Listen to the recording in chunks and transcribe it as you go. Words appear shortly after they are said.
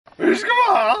Is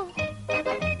gewaar?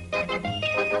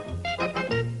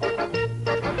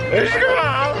 Is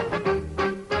gewaar?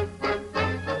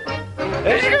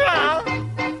 Is gewaar?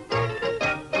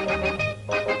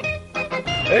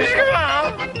 Is gewaar?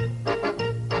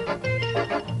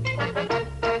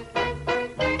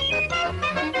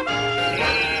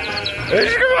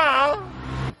 Is gewaar?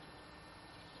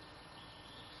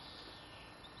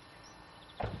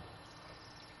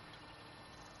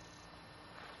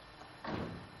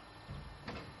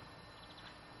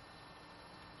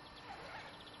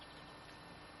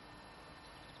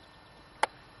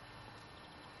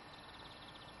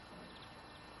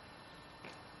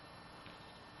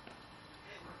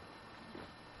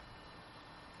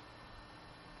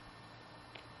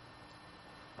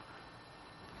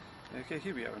 Okay,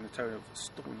 here we are in the town of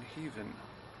Stonehaven,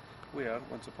 where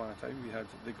once upon a time we had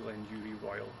the Glenury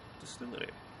Royal Distillery,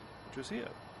 which was here,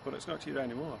 but it's not here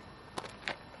anymore.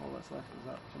 All that's left is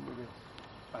that timber,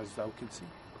 as thou can see.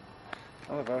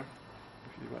 However,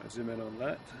 if you want to zoom in on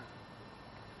that,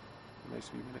 nice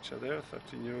wee miniature there,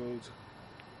 13-year-old,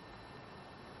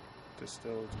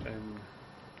 distilled in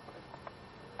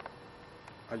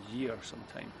a year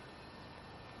sometime.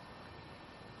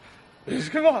 Is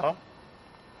gewaar?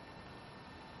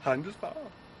 Handelsbar.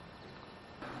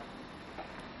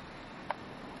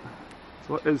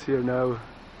 So what is here now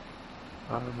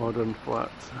are modern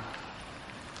flats.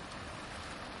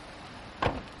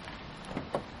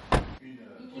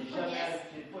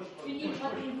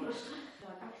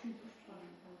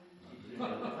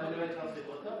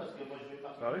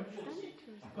 Sorry?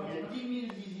 Il y a 10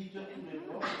 000 visiteurs tous les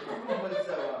mois, comment on va le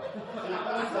savoir?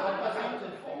 Ça va pas sortir de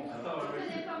France. Je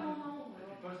connais pas mon nom.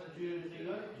 Tu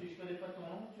rigoles? Je connais pas ton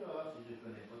nom? Tu vas voir si je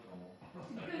connais pas ton nom.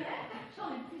 Tu connais? J'en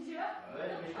ai plusieurs. Ouais,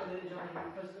 mais j'en ai vu.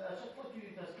 À chaque fois que tu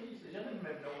t'inscris, c'est jamais le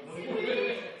même nom.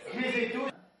 Je les ai tous.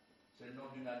 C'est le nom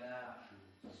du nanar.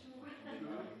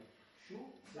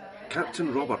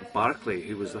 Captain Robert Barclay,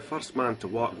 who was the first man to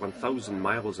walk 1,000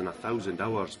 miles in 1,000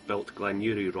 hours, built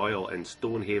Glenury Royal in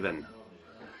Stonehaven.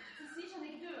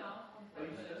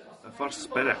 The first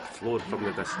spirit flowed from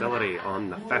the distillery on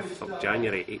the 5th of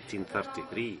January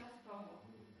 1833.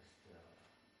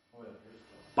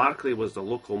 Barclay was the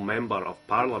local Member of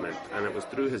Parliament, and it was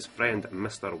through his friend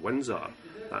Mr. Windsor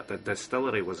that the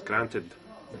distillery was granted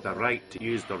the right to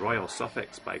use the royal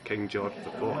suffix by King George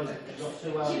IV.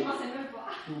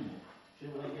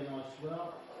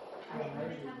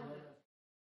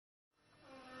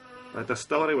 The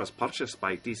distillery was purchased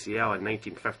by DCL in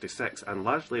 1956 and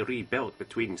largely rebuilt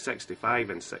between 65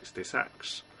 and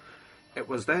 66. It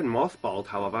was then mothballed,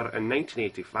 however, in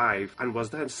 1985 and was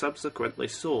then subsequently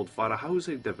sold for a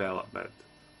housing development.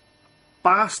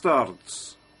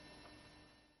 Bastards!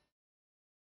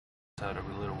 Had a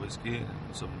little whiskey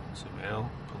and some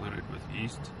ale polluted with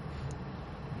yeast.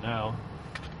 Now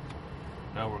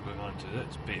we're going on to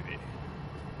this baby.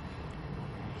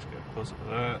 Just get a close up of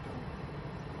that.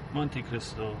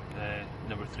 Montechristo,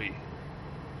 number 3.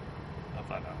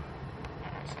 Havana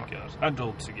cigars,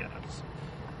 adult cigars.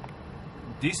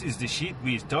 This is the shit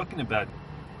we is talking about.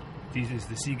 This is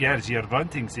the cigars you're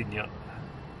wanting, senor.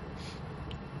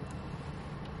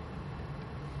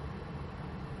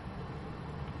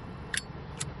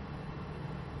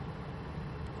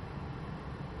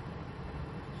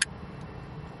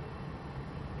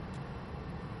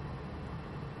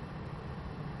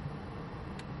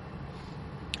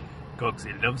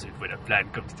 Gogsie loves it when a plan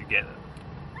comes together.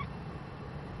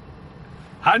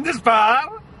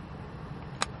 Handelsbar!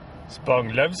 Spong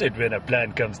loves it when a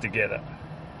plan comes together.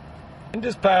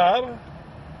 Handelsbar!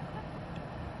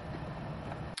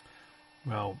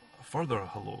 Well, a further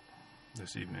hello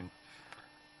this evening.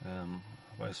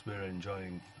 Whilst we're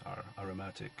enjoying our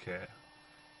aromatic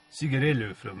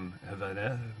cigarillo from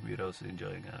Havana, we're also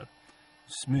enjoying our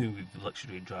smooth,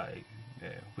 luxury, dry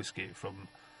whiskey from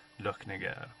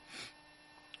Lochnagar.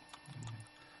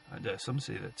 And some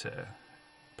say that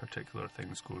particular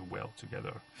things go well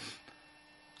together.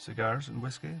 Cigars and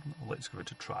whiskey? Let's give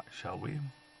it a try, shall we?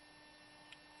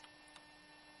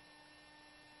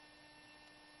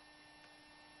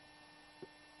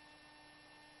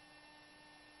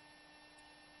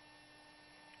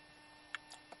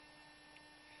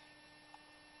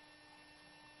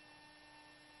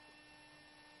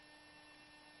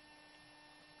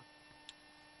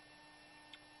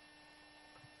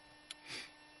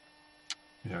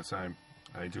 Yes,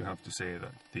 I do have to say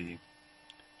that the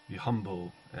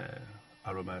humble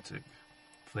aromatic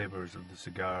flavours of the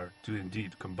cigar do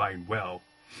indeed combine well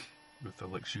with the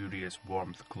luxurious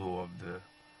warmth glow of the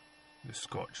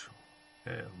Scotch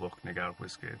Lochnagar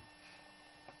whiskey.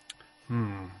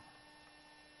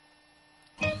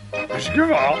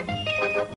 Skua!